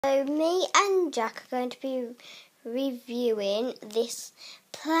So me and Jack are going to be reviewing this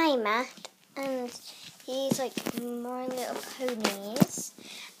playmat, and he's like My Little Ponies.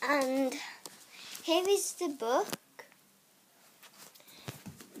 And here is the book,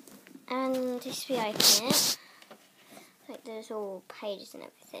 and just be open it. Like there's all pages and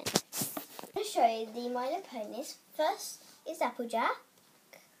everything. I'm going to show you the My Little Ponies. First is Applejack.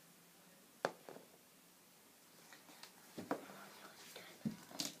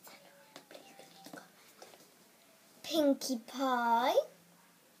 Pinkie Pie.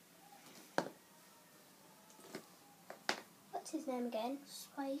 What's his name again?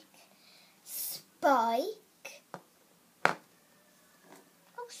 Spike.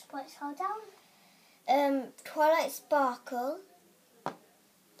 Oh, Spike's hard down. Twilight Sparkle.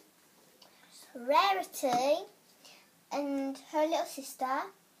 Rarity. And her little sister,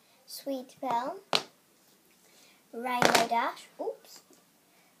 Sweet Belle. Rainbow Dash. Oops.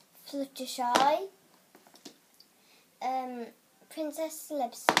 Fluttershy. Princess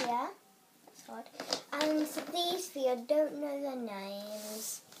Celestia. That's hard. And these three, I don't know their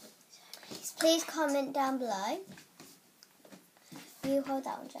names. Please comment down below. You hold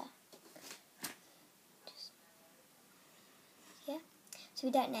that one, Jack. Yeah. So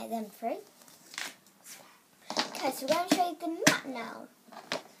we don't know them three. Okay, so we're going to show you the map now.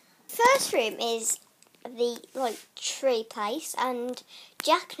 First room is the tree place, and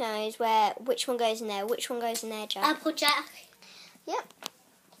Jack knows which one goes in there. Which one goes in there, Jack? Applejack. Yep.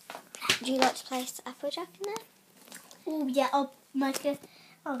 Do you like to place Applejack in there? Oh yeah, I'll make it.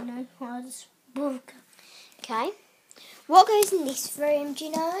 Oh no, I just broke. Okay. What goes in this room? Do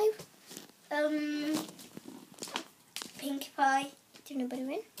you know? Pinkie Pie. Do you know what I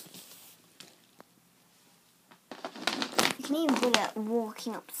mean? You can even do it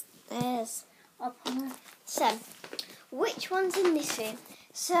walking upstairs. Up on So, which one's in this room?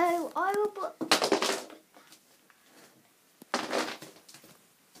 So I will put